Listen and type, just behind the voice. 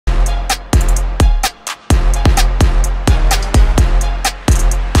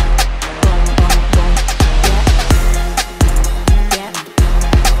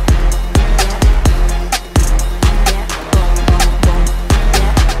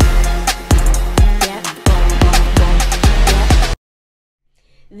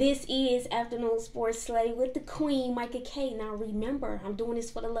This is Afternoon Sports Slay with the Queen, Micah K. Now remember, I'm doing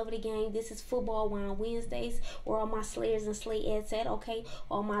this for the love of the game. This is Football Wine Wednesdays, where all my slayers and slayettes at, okay?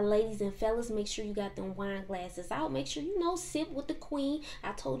 All my ladies and fellas, make sure you got them wine glasses out. Make sure, sip with the Queen.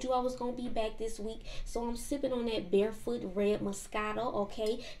 I told you I was going to be back this week, so I'm sipping on that Barefoot Red Moscato,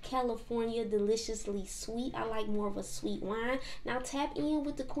 okay? California Deliciously Sweet. I like more of a sweet wine. Now tap in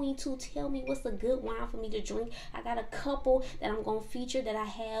with the Queen too. Tell me what's a good wine for me to drink. I got a couple that I'm going to feature that I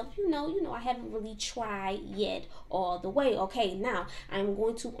have, I haven't really tried yet all the way. Okay, now I'm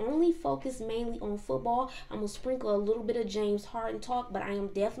going to only focus mainly on football. I'm going to sprinkle a little bit of James Harden talk, but I am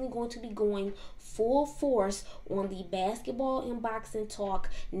definitely going to be going full force on the basketball and boxing talk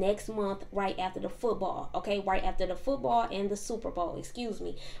next month, right after the football. Okay, right after the football and the Super Bowl, excuse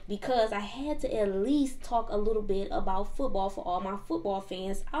me, because I had to at least talk a little bit about football for all my football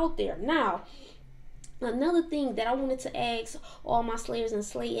fans out there. Now, another thing that I wanted to ask all my slayers and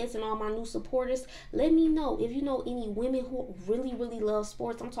slayettes and all my new supporters, let me know if you know any women who really love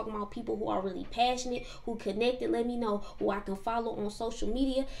sports. I'm talking about people who are really passionate, who connected. Let me know who I can follow on social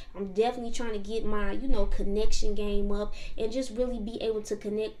media. I'm definitely trying to get my, connection game up and just really be able to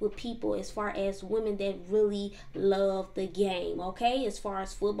connect with people as far as women that really love the game, okay? As far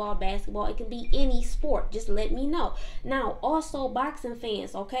as football, basketball, it can be any sport. Just let me know. Now, also boxing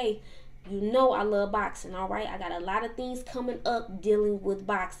fans, okay? I love boxing, all right? I got a lot of things coming up dealing with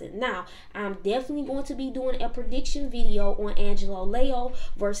boxing. Now, I'm definitely going to be doing a prediction video on Angelo Leo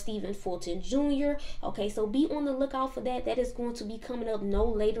versus Stephen Fulton Jr. Okay, so be on the lookout for that. That is going to be coming up no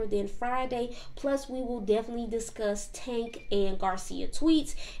later than Friday. Plus, we will definitely discuss Tank and Garcia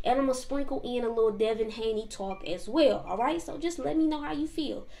tweets. And I'm going to sprinkle in a little Devin Haney talk as well, all right? So just let me know how you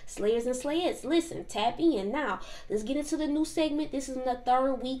feel. Slayers and slayettes, listen, tap in. Now, let's get into the new segment. This is the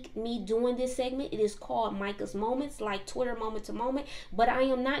third week me doing this segment. It is called Micah's Moments, like Twitter moment to moment, but I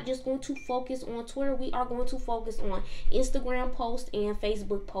am not just going to focus on Twitter. We are going to focus on Instagram posts and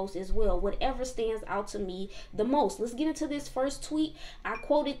Facebook posts as well, whatever stands out to me the most. Let's get into this first tweet. I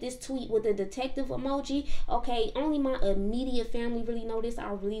quoted this tweet with a detective emoji. Okay, only my immediate family really know this.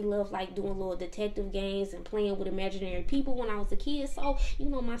 I really love like doing little detective games and playing with imaginary people when I was a kid. So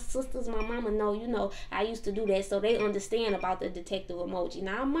my sisters, my mama know, I used to do that, so they understand about the detective emoji.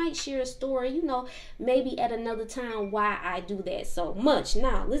 Now I might share a story, maybe at another time why I do that so much.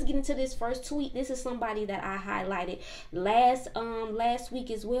 Now let's get into this first tweet. This is somebody that I highlighted last week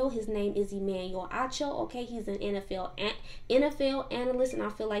as well. His name is Emmanuel Acho. Okay, he's an NFL analyst, and I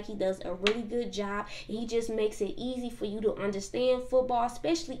feel like he does a really good job. He just makes it easy for you to understand football,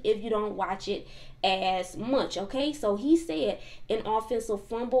 especially if you don't watch it as much. Okay, so he said an offensive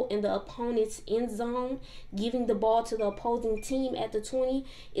fumble in the opponent's end zone, giving the ball to the opposing team at the 20,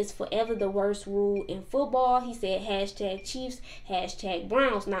 is forever the worst rule in football. He said hashtag Chiefs, hashtag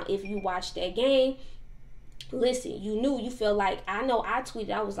Browns. Now if you watch that game, listen, you feel like, I know I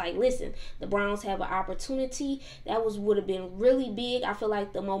tweeted, I was like, listen, the Browns have an opportunity. That would have been really big. I feel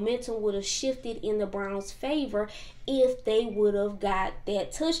like the momentum would have shifted in the Browns' favor if they would have got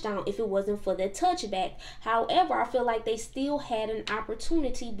that touchdown, if it wasn't for the touchback. However, I feel like they still had an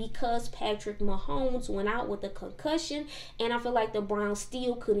opportunity because Patrick Mahomes went out with a concussion, and I feel like the Browns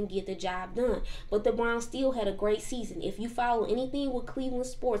still couldn't get the job done. But the Browns still had a great season. If you follow anything with Cleveland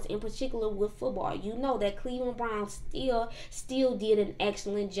sports, in particular with football, you know that Cleveland Browns still did an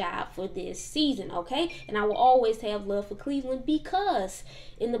excellent job for this season, okay? And I will always have love for Cleveland because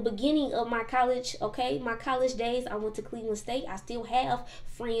in the beginning of my college days, I went to Cleveland State. I still have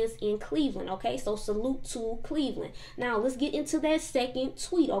friends in Cleveland, okay? So salute to Cleveland. Now, let's get into that second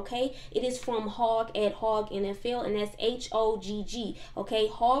tweet, okay? It is from Hog at Hog NFL, and that's HOGG, okay?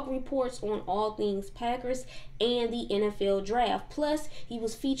 Hog reports on all things Packers and the NFL draft. Plus, he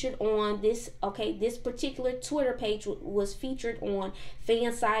was featured on this particular Twitter page was featured on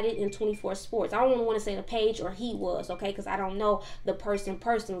Fansided in 24 Sports. I don't want to say the page, or he was, okay? Because I don't know the person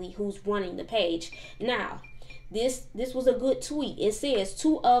personally who's running the page. Now, this was a good tweet. It says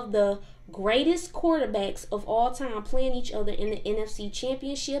two of the greatest quarterbacks of all time playing each other in the NFC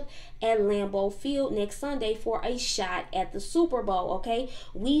Championship at Lambeau Field next Sunday for a shot at the Super Bowl, okay?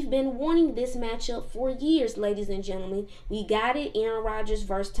 We've been wanting this matchup for years, ladies and gentlemen. We got it. Aaron Rodgers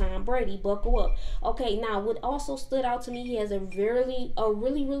versus Tom Brady. Buckle up. Okay, now what also stood out to me, he has a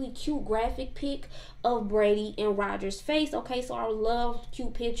really cute graphic pic of Brady and Rodgers' face. Okay, so I love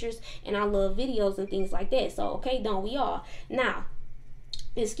cute pictures and I love videos and things like that. So, okay, don't we all? Now,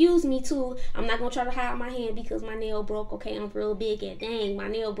 Excuse me too. I'm not gonna try to hide my hand because my nail broke. Okay, I'm real big and dang, my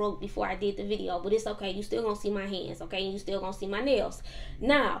nail broke before I did the video, but it's okay. You still gonna see my hands, okay? And you still gonna see my nails.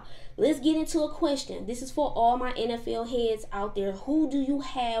 Now, let's get into a question. This is for all my NFL heads out there. Who do you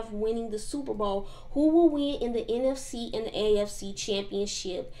have winning the Super Bowl? Who will win in the NFC and the AFC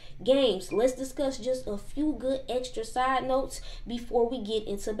championship games? Let's discuss just a few good extra side notes before we get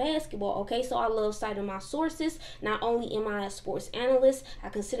into basketball. Okay, so I love citing my sources. Not only am I a sports analyst, I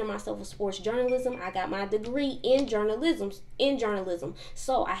consider myself a sports journalism. I got my degree in journalism.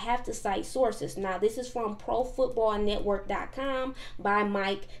 So I have to cite sources. Now, this is from ProFootballNetwork.com by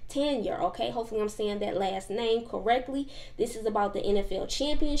Mike Tanya. Okay, hopefully I'm saying that last name correctly. This is about the NFL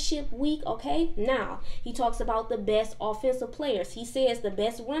championship week. Okay, now he talks about the best offensive players. He says the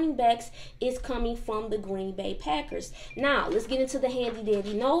best running backs is coming from the Green Bay Packers. Now, let's get into the handy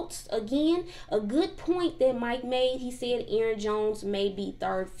dandy notes. Again, a good point that Mike made. He said Aaron Jones may be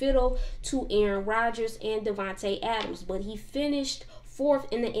third fiddle to Aaron Rodgers and Devontae Adams, but he finished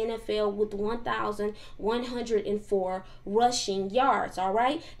fourth in the NFL with 1,104 rushing yards. All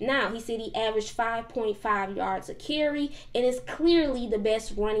right. Now, he said he averaged 5.5 yards a carry and is clearly the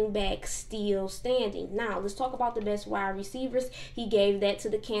best running back still standing. Now, let's talk about the best wide receivers. He gave that to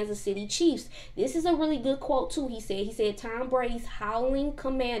the Kansas City Chiefs. This is a really good quote too. He said Tom Brady's howling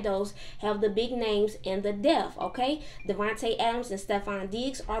commandos have the big names and the depth. Okay. Devontae Adams and Stephon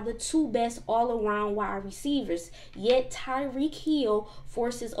Diggs are the two best all-around wide receivers. Yet Tyreek Hill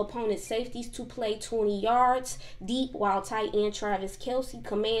forces opponent safeties to play 20 yards deep, while tight end Travis Kelce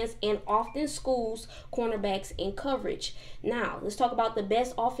commands and often schools cornerbacks in coverage. Now, let's talk about the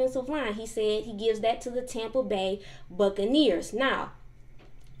best offensive line. He said he gives that to the Tampa Bay Buccaneers. Now,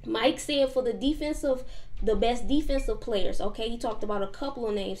 Mike said for the best defensive players, okay, he talked about a couple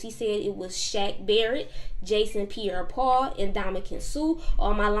of names. He said it was Shaq Barrett, Jason Pierre-Paul, and Ndamukong Suh.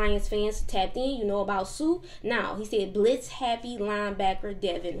 All my Lions fans tapped in, you know about Suh. Now, he said blitz-happy linebacker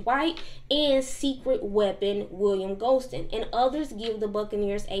Devin White and secret weapon William Golston. And others give the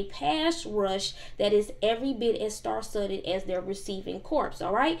Buccaneers a pass rush that is every bit as star-studded as their receiving corps,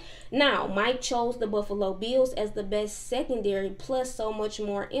 all right? Now, Mike chose the Buffalo Bills as the best secondary plus so much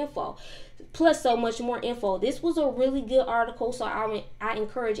more info. This was a really good article, so I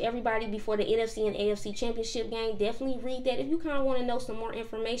encourage everybody before the NFC and AFC championship game, definitely read that if you kind of want to know some more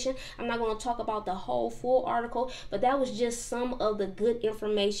information. I'm not going to talk about the whole full article, but that was just some of the good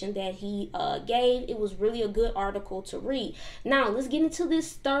information that he gave. It was really a good article to read. Now, let's get into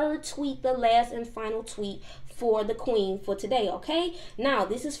this third tweet, the last and final tweet for the Queen for today, okay? Now,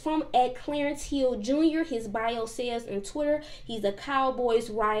 this is from @Clarence Hill Jr. His bio says on Twitter, he's a Cowboys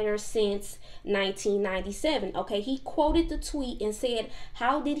writer since 1997, okay? He quoted the tweet and said,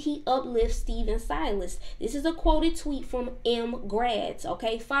 how did he uplift Steven Silas? This is a quoted tweet from M Grads,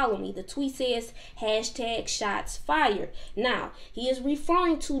 okay? Follow me. The tweet says, #shots fired. Now, he is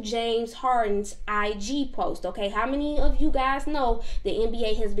referring to James Harden's IG post, okay? How many of you guys know the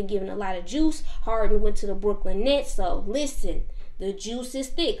NBA has been giving a lot of juice? Harden went to the Brooklyn Nets, so listen, the juice is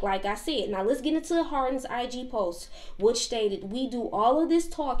thick, like I said. Now, let's get into Harden's IG post, which stated, we do all of this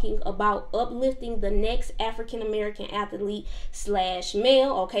talking about uplifting the next African-American athlete /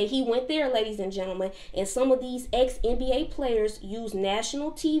 male. Okay, he went there, ladies and gentlemen, and some of these ex-NBA players use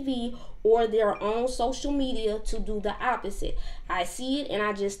national TV or their own social media to do the opposite. I see it, and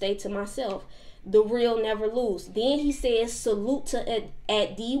I just say to myself, the real never lose. Then he says salute to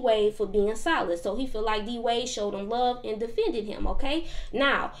at D Wade for being solid. So he feel like D Wade showed him love and defended him, okay?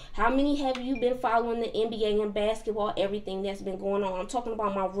 Now, how many have you been following the NBA and basketball, everything that's been going on? I'm talking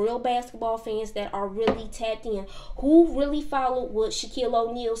about my real basketball fans that are really tapped in, who really followed what Shaquille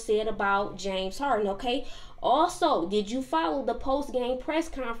O'Neal said about James Harden, okay? Also, did you follow the post-game press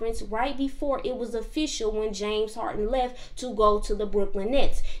conference right before it was official when James Harden left to go to the Brooklyn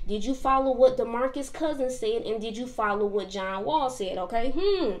Nets? Did you follow what DeMarcus Cousins said, and did you follow what John Wall said, okay?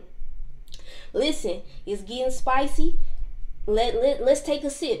 Listen, it's getting spicy. Let's take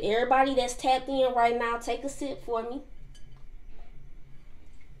a sip. Everybody that's tapped in right now, take a sip for me.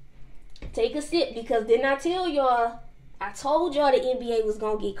 Take a sip, because didn't I tell y'all, I told y'all the NBA was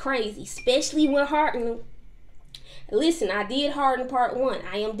going to get crazy, especially when Harden... Listen, I did Harden part 1.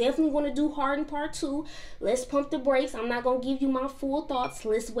 I am definitely going to do Harden part 2. Let's pump the brakes. I'm not going to give you my full thoughts.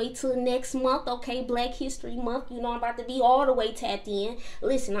 Let's wait till next month, okay? Black History Month. You know I'm about to be all the way tapped in.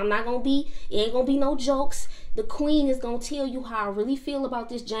 Listen, I'm not going to be, it ain't going to be no jokes. The Queen is going to tell you how I really feel about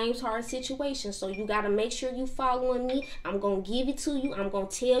this James Harden situation. So you got to make sure you following me. I'm going to give it to you. I'm going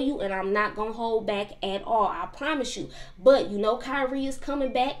to tell you, and I'm not going to hold back at all. I promise you. But you know Kyrie is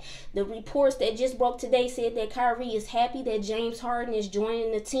coming back. The reports that just broke today said that Kyrie is just happy that James Harden is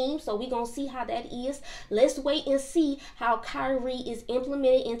joining the team. So we're going to see how that is. Let's wait and see how Kyrie is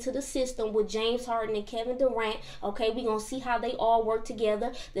implemented into the system with James Harden and Kevin Durant. Okay, we're going to see how they all work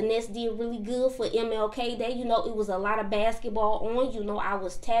together. The Nets did really good for MLK Day. You know, it was a lot of basketball on. You know, I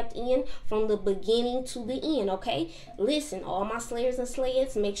was tapped in from the beginning to the end, okay? Listen, all my slayers and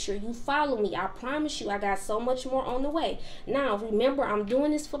slayers, make sure you follow me. I promise you, I got so much more on the way. Now, remember, I'm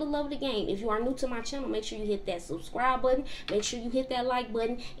doing this for the love of the game. If you are new to my channel, make sure you hit that subscribe button. Make sure you hit that like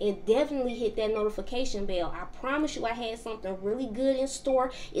button. And definitely hit that notification bell. I promise you, I had something really good in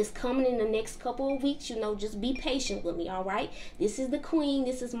store. It's coming in the next couple of weeks. You know, just be patient with me, all right? This is the Queen.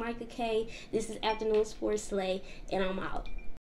 This is Micah K. This is Afternoon Sports Slay. And I'm out.